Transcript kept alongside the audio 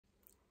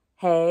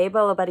Hey,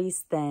 Bolo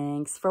buddies,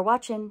 thanks for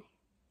watching.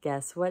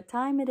 Guess what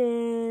time it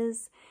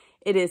is?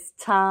 It is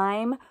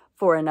time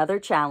for another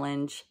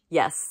challenge.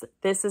 Yes,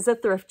 this is a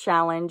thrift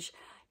challenge.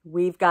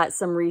 We've got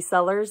some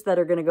resellers that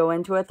are going to go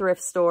into a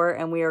thrift store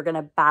and we are going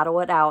to battle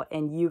it out,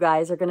 and you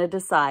guys are going to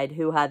decide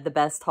who had the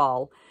best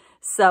haul.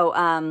 So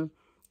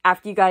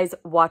after you guys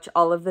watch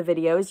all of the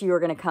videos, you are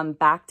going to come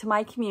back to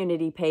my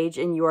community page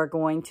and you are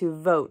going to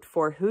vote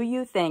for who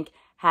you think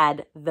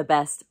had the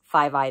best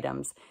 5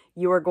 items.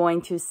 You are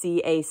going to see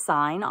a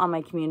sign on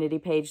my community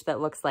page that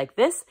looks like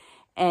this,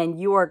 and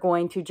you are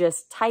going to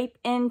just type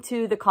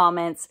into the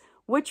comments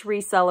which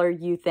reseller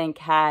you think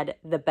had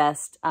the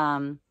best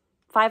 5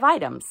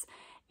 items.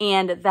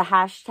 And the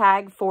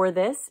hashtag for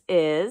this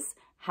is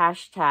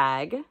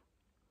hashtag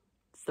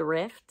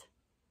Thrift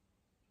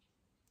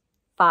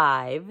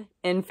 5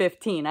 in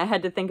 15. I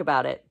had to think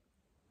about it.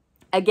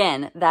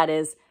 Again, that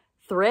is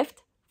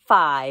Thrift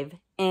 5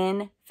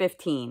 in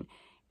 15.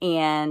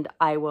 And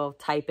I will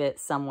type it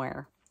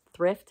somewhere.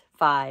 Thrift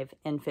 5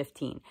 and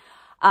 15.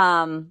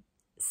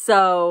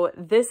 So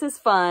this is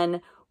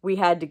fun. We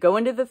had to go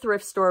into the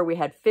thrift store. We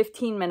had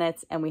 15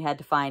 minutes and we had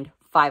to find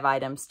 5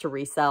 items to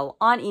resell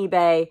on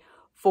eBay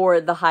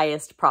for the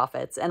highest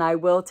profits. And I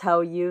will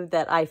tell you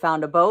that I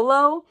found a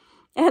Bolo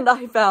and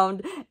I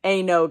found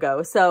a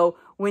no-go. So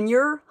when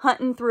you're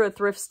hunting through a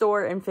thrift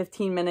store in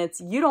 15 minutes,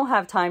 you don't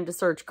have time to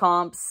search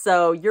comps.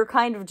 So you're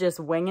kind of just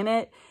winging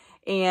it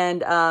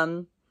and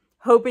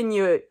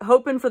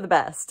hoping for the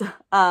best.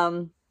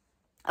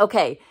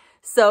 Okay,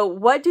 so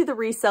what do the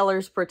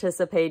resellers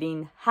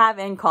participating have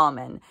in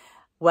common?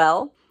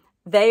 Well,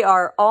 they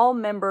are all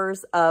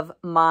members of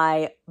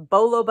my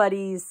Bolo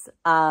Buddies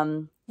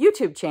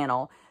YouTube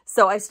channel.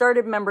 So I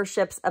started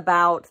memberships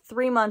about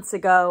 3 months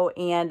ago,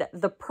 and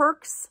the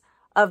perks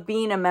of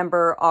being a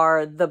member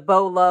are the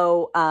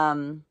Bolo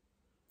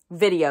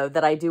video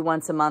that I do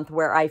once a month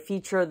where I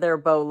feature their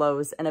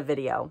Bolos in a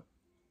video.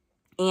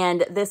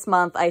 And this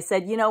month I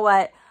said, you know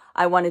what?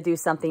 I want to do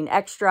something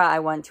extra. I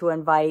want to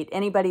invite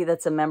anybody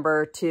that's a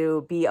member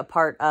to be a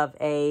part of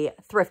a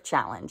thrift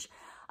challenge.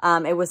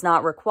 It was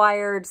not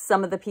required.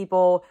 Some of the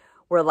people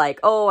were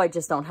like, oh, I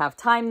just don't have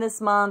time this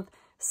month.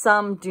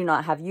 Some do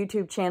not have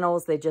YouTube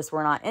channels. They just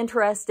were not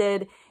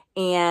interested.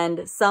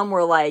 And some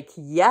were like,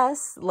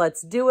 yes,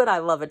 let's do it. I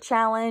love a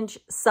challenge.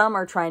 Some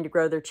are trying to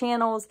grow their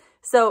channels.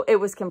 So it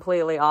was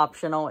completely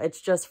optional.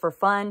 It's just for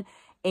fun.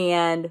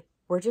 And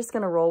we're just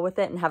going to roll with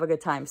it and have a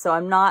good time. So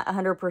I'm not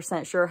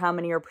 100% sure how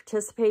many are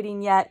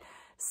participating yet.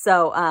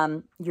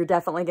 So you're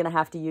definitely going to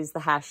have to use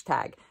the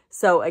hashtag.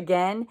 So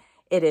again,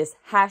 it is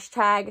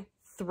hashtag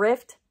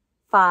Thrift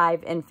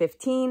 5 and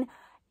 15.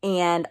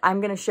 And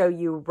I'm going to show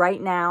you right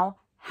now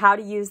how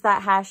to use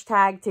that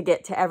hashtag to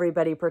get to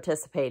everybody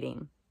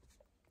participating.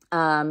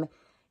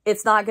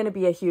 It's not going to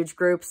be a huge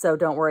group, so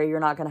don't worry. You're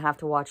not going to have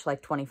to watch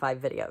like 25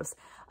 videos,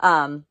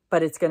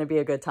 but it's going to be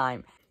a good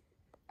time.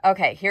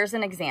 Okay, here's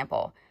an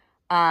example.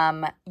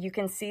 You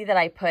can see that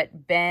I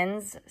put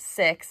Ben's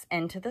 6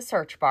 into the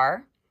search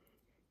bar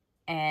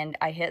and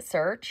I hit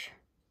search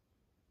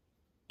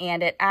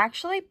and it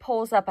actually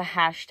pulls up a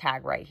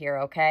hashtag right here,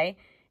 okay?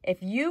 If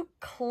you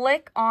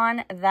click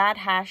on that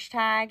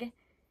hashtag,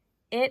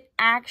 it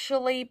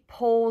actually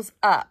pulls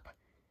up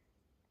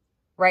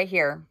right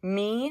here,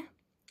 me,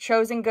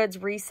 Chosen Goods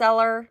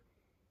Reseller,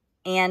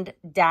 and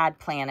Dad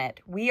Planet.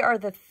 We are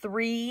the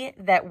 3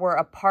 that were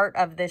a part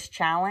of this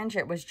challenge.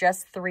 It was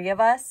just 3 of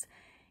us.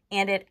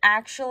 And it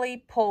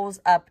actually pulls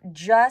up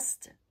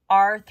just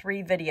our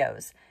 3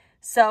 videos.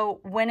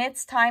 So when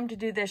it's time to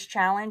do this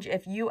challenge,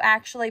 if you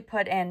actually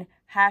put in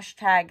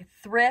hashtag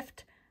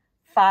Thrift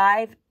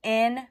 5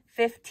 in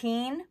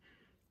 15,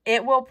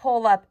 it will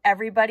pull up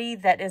everybody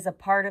that is a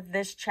part of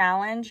this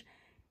challenge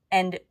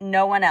and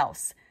no one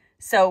else.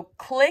 So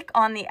click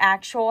on the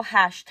actual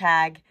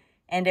hashtag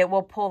and it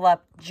will pull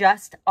up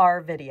just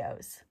our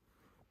videos.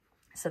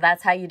 So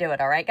that's how you do it.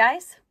 All right,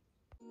 guys?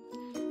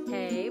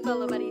 Hey,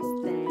 Bolo buddies.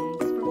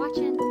 Thanks for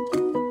watching.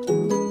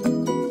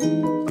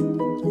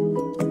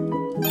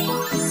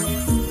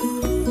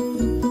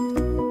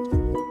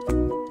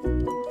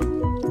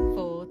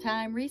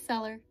 Full-time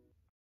reseller.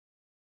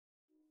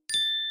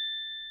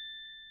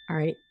 All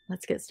right,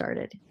 let's get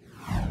started.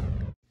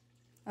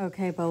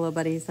 Okay, Bolo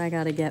buddies, I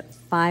got to get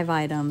 5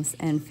 items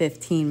in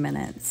 15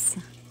 minutes.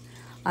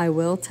 I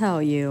will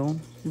tell you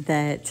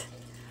that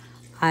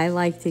I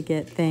like to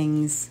get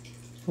things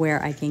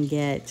where I can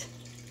get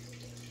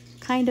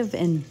kind of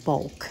in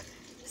bulk.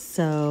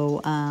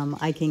 So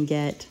I can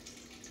get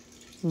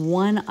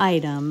 1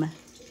 item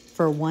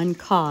for 1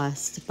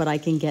 cost, but I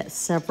can get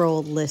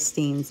several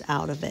listings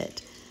out of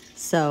it.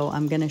 So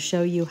I'm going to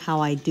show you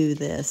how I do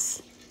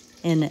this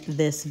in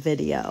this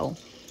video.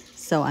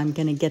 So I'm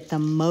going to get the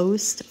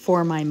most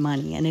for my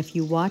money. And if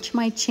you watch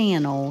my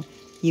channel,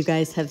 you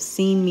guys have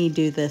seen me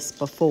do this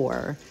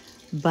before,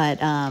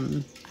 but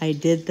I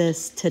did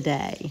this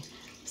today.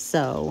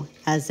 So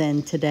as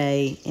in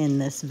today in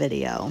this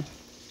video,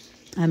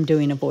 I'm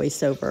doing a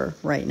voiceover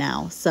right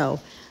now. So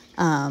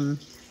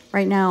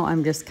right now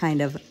I'm just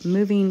kind of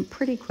moving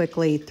pretty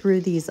quickly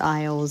through these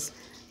aisles,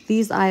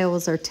 these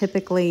aisles are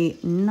typically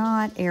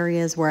not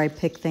areas where I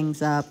pick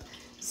things up.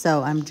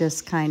 So I'm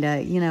just kind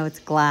of, you know, it's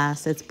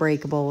glass, it's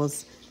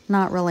breakables,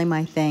 not really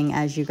my thing.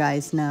 As you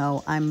guys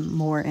know, I'm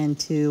more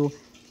into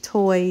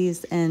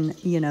toys and,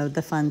 you know,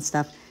 the fun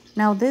stuff.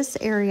 Now this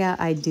area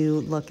I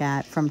do look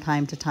at from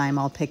time to time.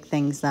 I'll pick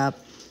things up.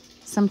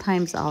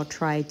 Sometimes I'll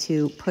try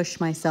to push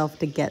myself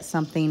to get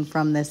something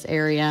from this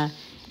area.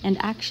 And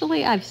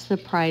actually I've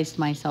surprised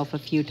myself a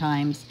few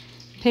times,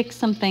 picked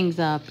some things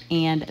up,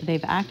 and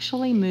they've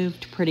actually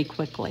moved pretty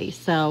quickly.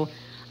 So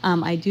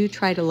I do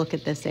try to look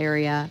at this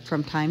area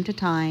from time to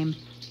time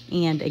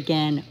and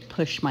again,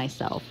 push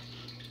myself.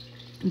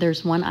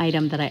 There's one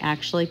item that I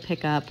actually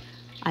pick up.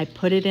 I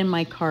put it in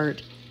my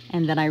cart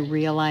and then I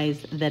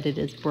realize that it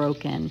is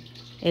broken.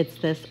 It's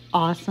this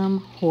awesome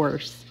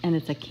horse and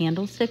it's a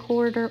candlestick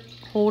holder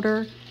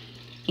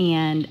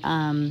and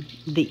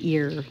the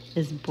ear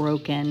is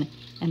broken.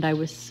 And I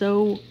was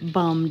so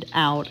bummed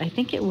out. I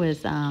think it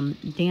was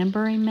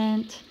Danbury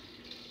mint.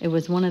 It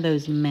was one of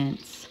those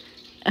mints.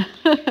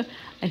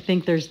 I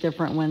think there's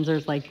different ones.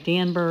 There's like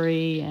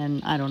Danbury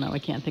and I don't know. I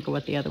can't think of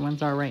what the other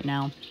ones are right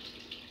now.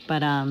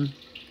 But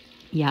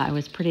yeah, I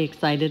was pretty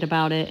excited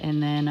about it.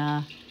 And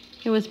then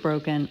it was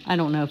broken. I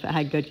don't know if it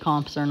had good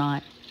comps or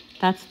not.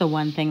 That's the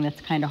one thing that's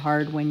kind of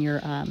hard when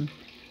you're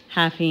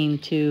having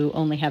to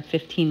only have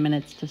 15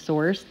 minutes to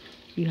source.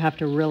 You have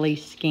to really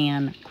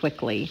scan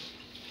quickly.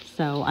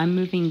 So I'm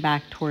moving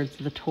back towards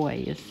the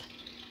toys.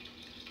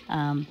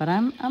 But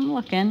I'm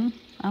looking.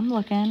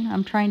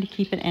 I'm trying to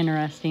keep it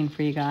interesting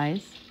for you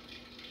guys.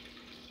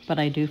 But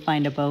I do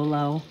find a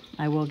Bolo.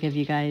 I will give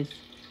you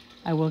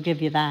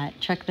that.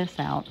 Check this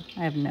out.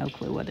 I have no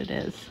clue what it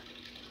is.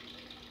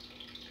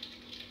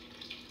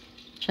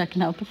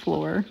 Checking out the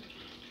floor.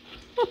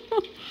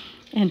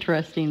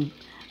 Interesting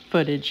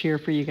footage here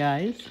for you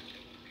guys.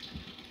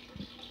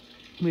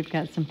 We've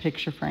got some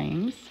picture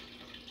frames.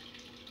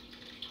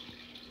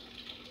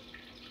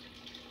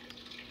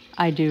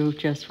 I do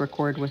just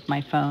record with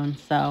my phone,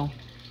 so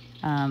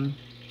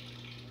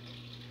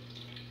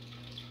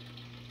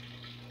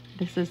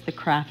this is the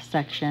craft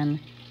section.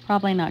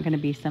 Probably not going to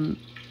be some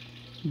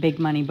big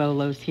money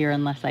bolos here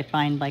unless I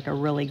find like a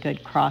really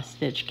good cross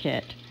stitch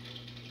kit,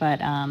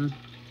 but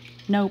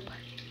nope.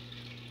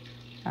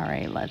 All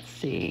right, let's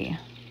see.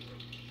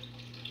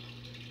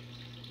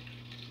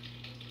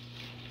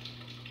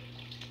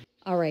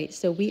 All right,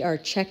 so we are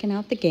checking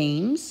out the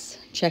games,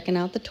 checking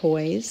out the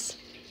toys,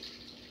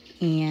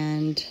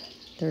 and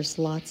there's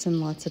lots and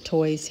lots of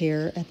toys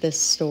here at this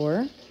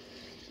store.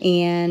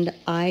 And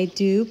I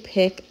do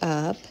pick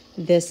up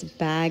this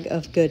bag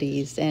of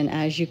goodies, and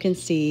as you can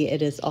see,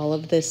 it is all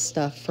of this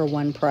stuff for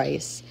one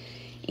price.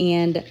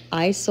 And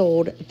I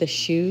sold the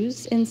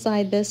shoes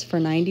inside this for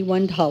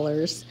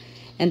 $91,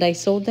 and I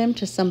sold them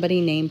to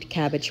somebody named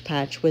Cabbage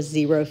Patch with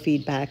 0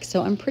 feedback.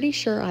 So I'm pretty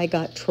sure I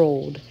got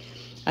trolled.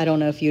 I don't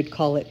know if you'd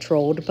call it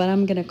trolled, but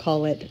I'm gonna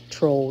call it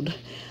trolled.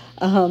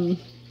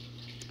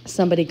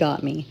 Somebody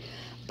got me.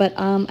 But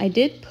I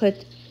did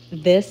put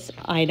this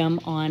item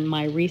on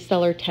my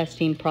reseller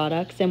testing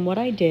products, and what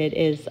I did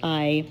is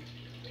I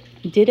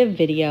did a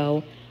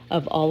video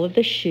of all of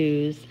the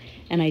shoes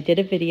and I did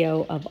a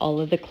video of all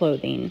of the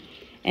clothing,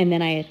 and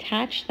then I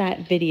attached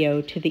that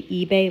video to the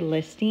eBay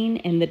listing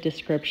in the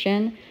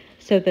description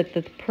so that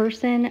the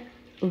person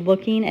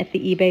looking at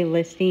the eBay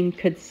listing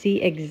could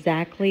see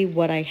exactly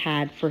what I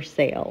had for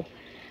sale.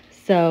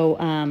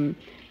 So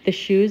the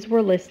shoes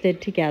were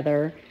listed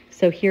together.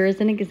 So here is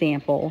an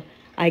example.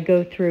 I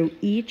go through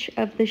each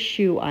of the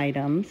shoe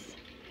items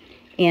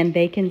and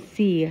they can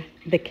see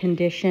the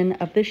condition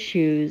of the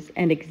shoes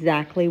and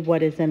exactly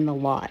what is in the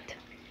lot.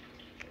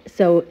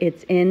 So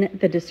it's in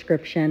the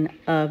description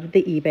of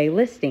the eBay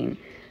listing.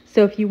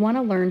 So if you want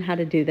to learn how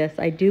to do this,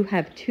 I do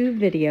have 2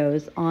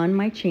 videos on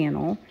my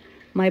channel,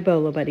 my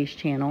Bolo Buddies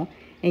channel,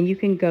 and you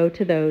can go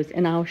to those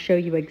and I'll show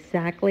you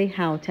exactly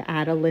how to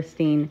add a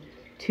listing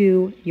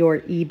to your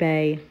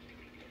eBay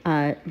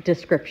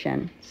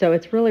description. So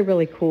it's really,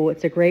 really cool.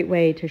 It's a great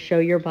way to show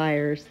your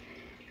buyers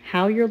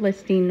how your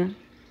listing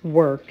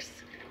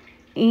works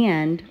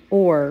and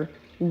or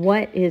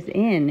what is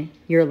in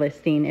your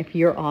listing if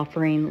you're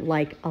offering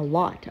like a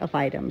lot of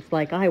items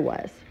like I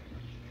was.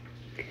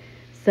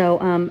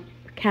 So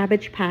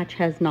Cabbage Patch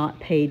has not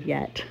paid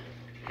yet.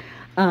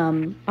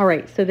 All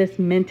right, so this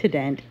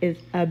Mentadent is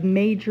a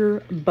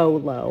major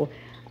Bolo.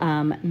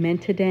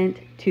 Mentadent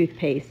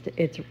toothpaste.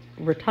 It's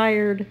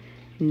retired,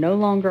 no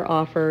longer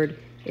offered.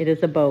 It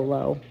is a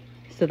Bolo.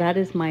 So that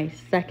is my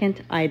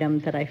second item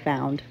that I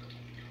found.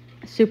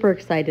 Super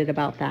excited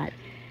about that.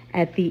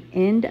 At the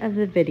end of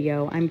the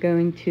video, I'm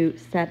going to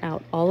set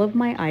out all of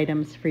my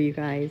items for you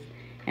guys,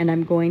 and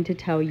I'm going to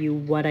tell you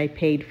what I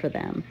paid for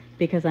them,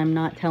 because I'm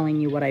not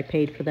telling you what I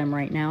paid for them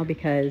right now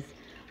because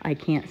I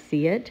can't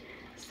see it.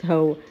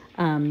 So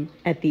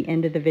at the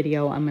end of the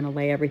video, I'm going to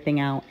lay everything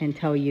out and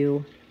tell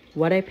you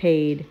what I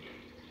paid,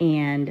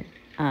 and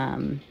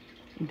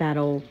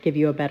that'll give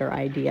you a better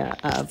idea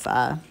of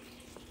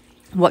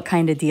what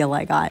kind of deal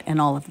I got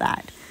and all of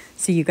that.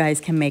 So you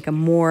guys can make a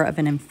more of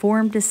an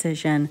informed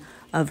decision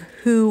of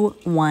who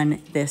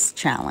won this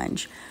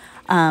challenge.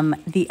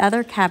 The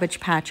other Cabbage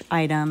Patch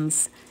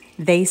items,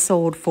 they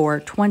sold for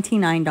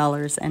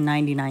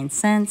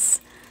 $29.99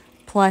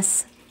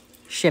 plus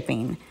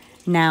shipping.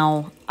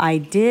 Now, I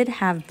did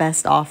have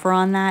best offer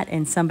on that,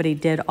 and somebody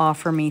did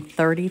offer me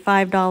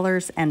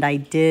 $35, and I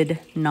did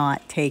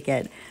not take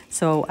it.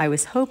 So I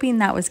was hoping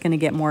that was going to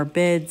get more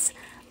bids,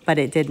 but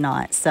it did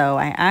not. So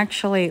I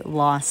actually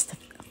lost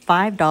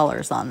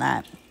 $5 on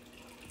that.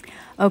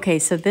 Okay,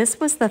 so this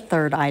was the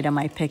third item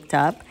I picked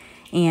up,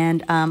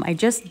 and I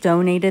just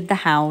donated the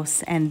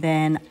house, and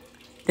then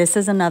this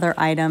is another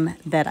item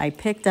that I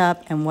picked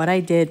up, and what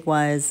I did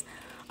was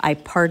I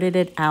parted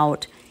it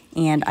out,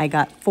 and I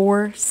got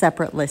 4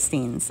 separate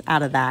listings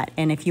out of that.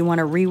 And if you want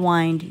to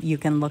rewind, you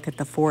can look at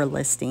the 4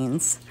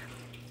 listings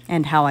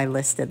and how I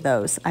listed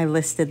those. I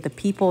listed the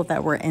people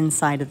that were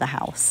inside of the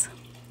house.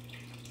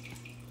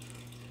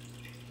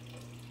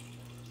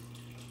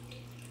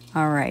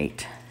 All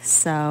right,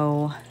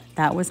 so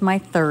that was my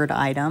third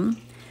item.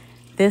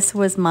 This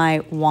was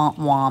my womp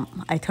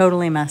womp. I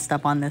totally messed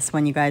up on this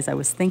one, you guys. I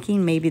was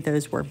thinking maybe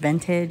those were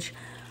vintage.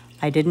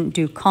 I didn't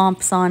do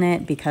comps on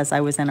it because I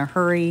was in a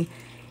hurry,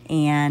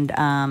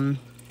 and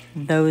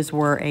those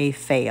were a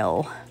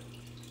fail.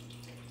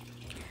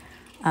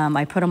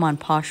 I put them on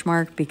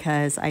Poshmark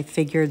because I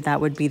figured that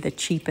would be the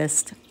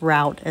cheapest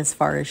route as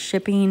far as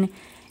shipping,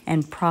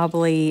 and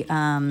probably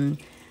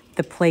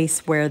the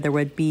place where there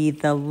would be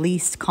the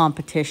least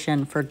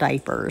competition for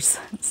diapers.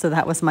 So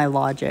that was my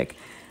logic.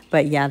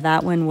 But yeah,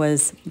 that one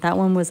was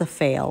a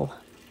fail.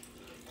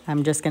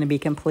 I'm just going to be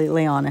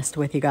completely honest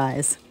with you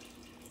guys.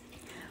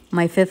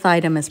 My 5th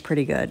item is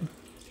pretty good.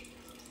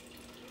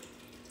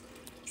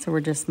 So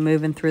we're just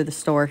moving through the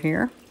store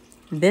here.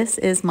 This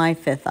is my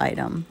 5th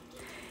item.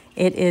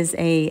 It is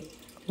a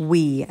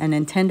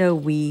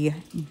Nintendo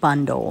Wii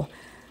bundle.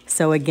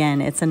 So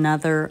again, it's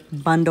another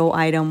bundle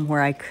item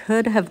where I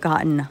could have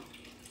gotten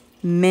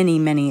many,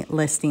 many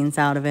listings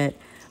out of it,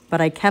 but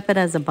I kept it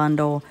as a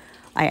bundle.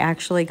 I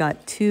actually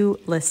got 2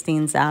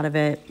 listings out of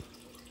it.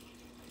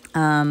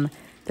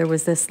 There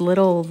was this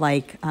little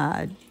like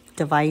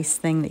device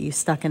thing that you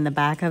stuck in the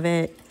back of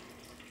it.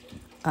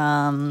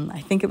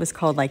 I think it was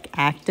called like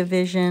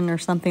Activision or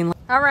something.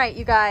 All right,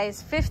 you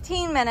guys,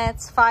 15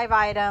 minutes, 5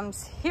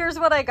 items. Here's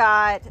what I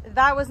got.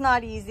 That was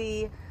not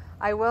easy.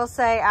 I will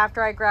say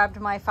after I grabbed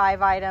my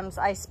 5 items,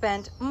 I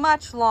spent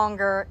much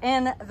longer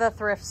in the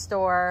thrift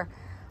store.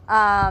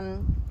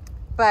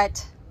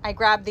 But I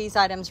grabbed these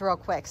items real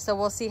quick. So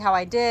we'll see how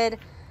I did.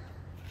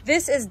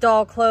 This is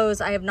doll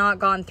clothes. I have not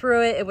gone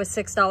through it. It was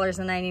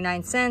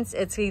 $6.99.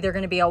 It's either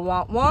going to be a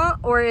want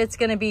or it's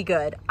going to be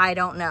good. I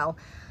don't know.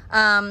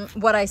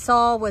 What I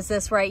saw was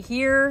this right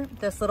here,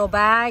 this little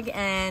bag,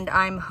 and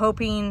I'm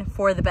hoping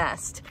for the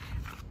best.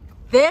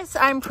 This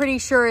I'm pretty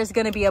sure is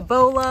going to be a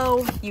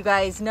Bolo. You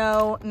guys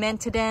know,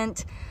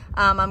 Mentident.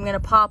 I'm going to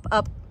pop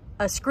up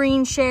a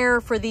screen share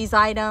for these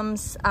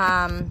items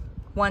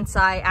once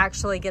I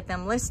actually get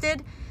them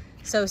listed.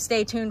 So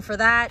stay tuned for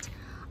that.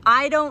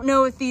 I don't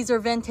know if these are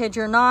vintage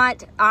or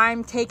not.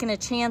 I'm taking a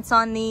chance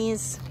on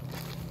these.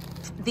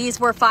 These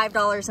were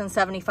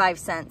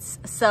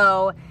 $5.75.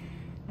 So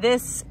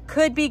this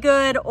could be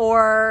good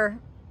or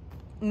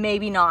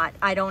maybe not.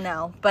 I don't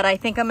know. But I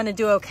think I'm going to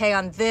do okay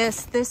on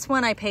this. This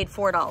one I paid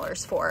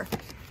 $4 for.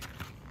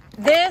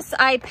 This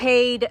I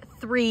paid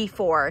 $3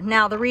 for.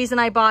 Now, the reason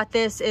I bought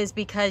this is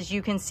because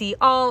you can see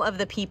all of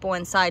the people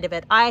inside of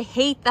it. I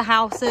hate the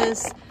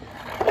houses.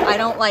 I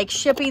don't like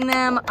shipping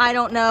them. I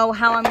don't know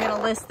how I'm going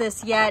to list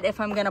this yet, if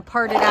I'm going to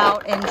part it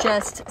out and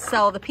just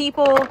sell the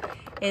people.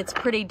 It's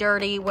pretty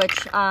dirty,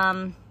 which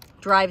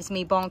drives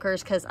me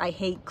bonkers because I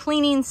hate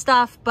cleaning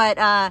stuff. But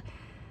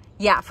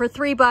yeah, for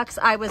 $3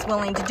 I was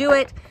willing to do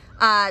it.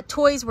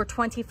 Toys were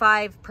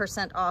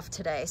 25% off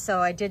today,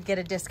 so I did get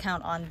a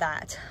discount on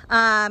that.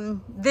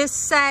 This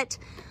set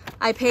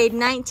I paid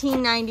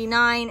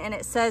 $19.99 and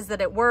it says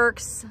that it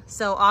works.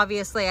 So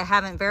obviously I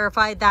haven't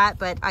verified that,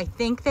 but I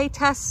think they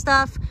test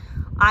stuff.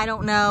 I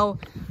don't know.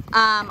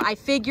 I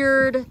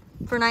figured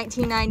for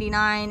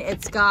 $19.99,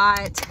 it's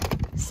got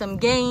some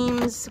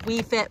games,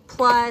 Wii Fit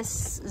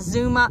Plus,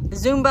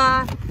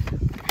 Zumba.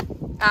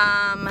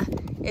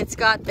 It's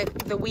got the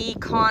Wii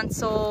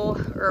console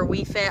or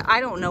Wii Fit. I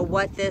don't know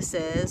what this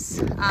is.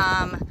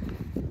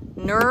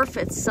 Nerf,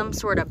 it's some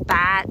sort of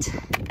bat.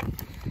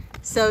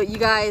 So you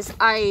guys,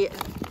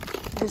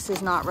 this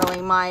is not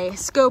really my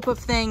scope of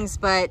things,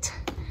 but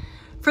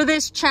for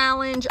this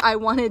challenge, I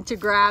wanted to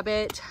grab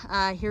it.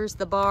 Here's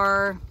the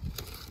bar.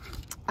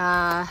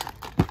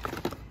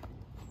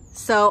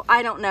 So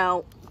I don't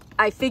know.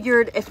 I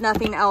figured if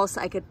nothing else,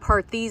 I could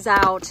part these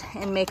out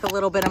and make a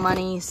little bit of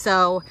money.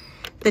 So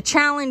the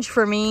challenge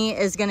for me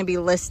is going to be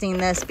listing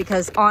this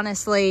because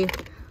honestly,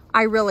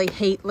 I really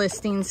hate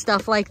listing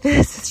stuff like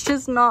this. It's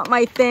just not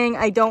my thing.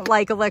 I don't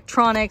like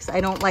electronics.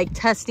 I don't like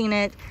testing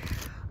it.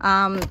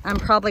 I'm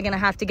probably going to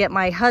have to get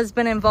my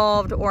husband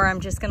involved, or I'm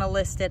just going to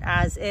list it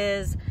as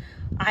is.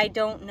 I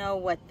don't know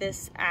what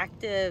this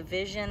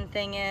Activision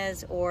thing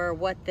is or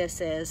what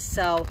this is.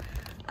 So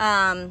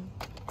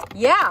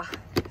yeah,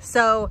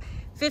 so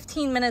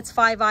 15 minutes,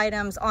 5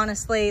 items.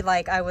 Honestly,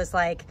 like I was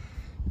like,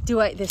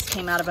 this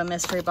came out of a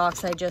mystery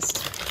box I just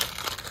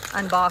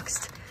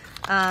unboxed.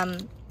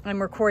 I'm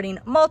recording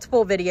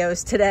multiple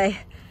videos today.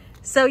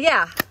 So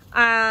yeah,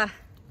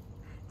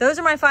 those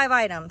are my 5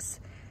 items.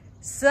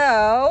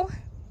 So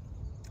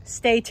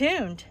stay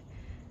tuned.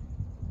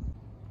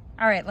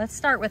 All right, let's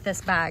start with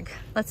this bag.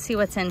 Let's see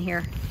what's in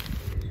here.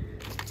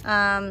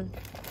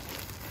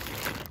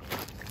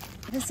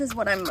 This is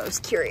what I'm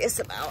most curious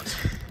about.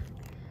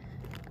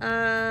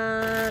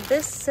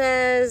 This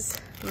says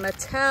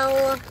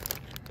Mattel,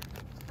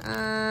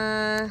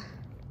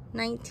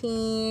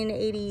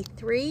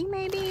 1983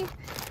 maybe.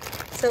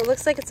 So it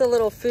looks like it's a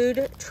little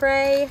food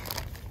tray.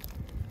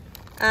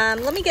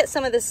 Let me get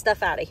some of this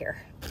stuff out of here.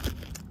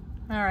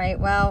 All right,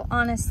 well,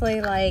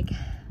 honestly, like,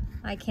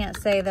 I can't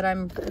say that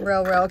I'm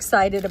real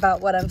excited about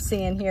what I'm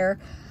seeing here.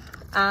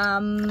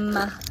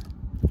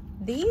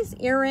 These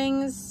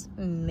earrings,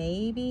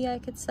 maybe I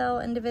could sell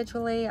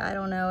individually. I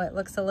don't know. It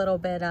looks a little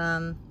bit,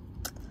 I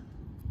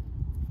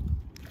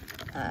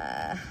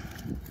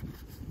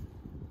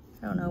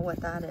don't know what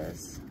that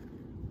is.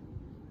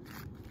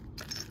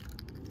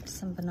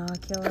 Some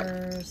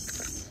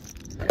binoculars.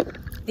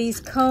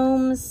 These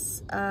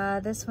combs,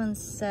 this one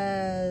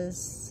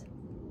says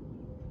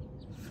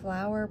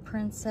Flower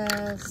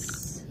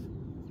Princess.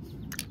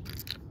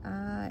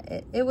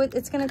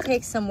 It's gonna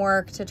take some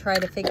work to try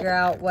to figure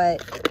out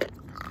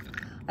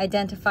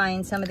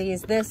identifying some of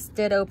these. This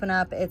did open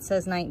up, it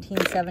says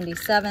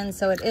 1977,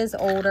 so it is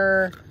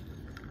older.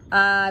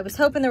 I was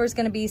hoping there was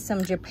gonna be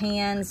some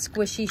Japan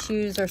squishy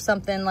shoes or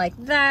something like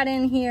that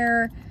in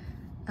here.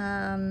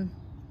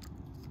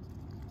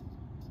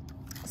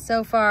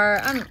 So far,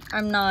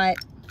 I'm not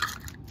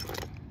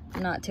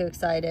too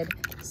excited.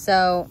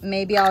 So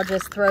maybe I'll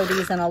just throw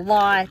these in a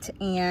lot,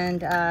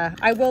 and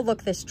I will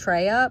look this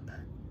tray up.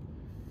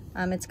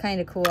 It's kind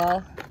of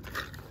cool,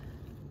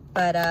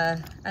 but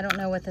I don't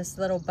know what this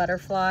little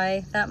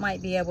butterfly, that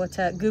might be able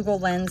to, Google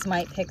Lens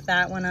might pick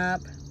that one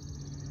up.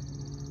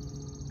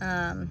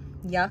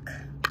 Yuck.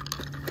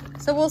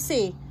 So we'll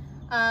see.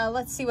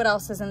 Let's see what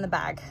else is in the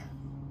bag.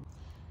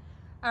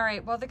 All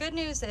right, well, the good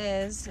news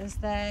is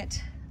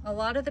that a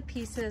lot of the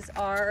pieces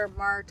are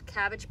marked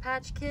Cabbage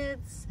Patch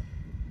Kids.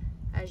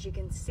 As you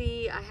can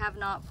see, I have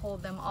not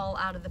pulled them all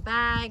out of the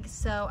bag,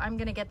 so I'm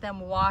gonna get them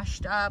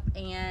washed up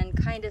and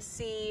kind of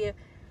see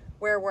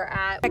where we're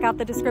at. Check out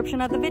the description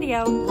of the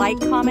video. Like,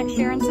 comment,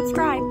 share, and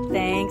subscribe.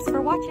 Thanks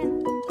for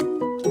watching.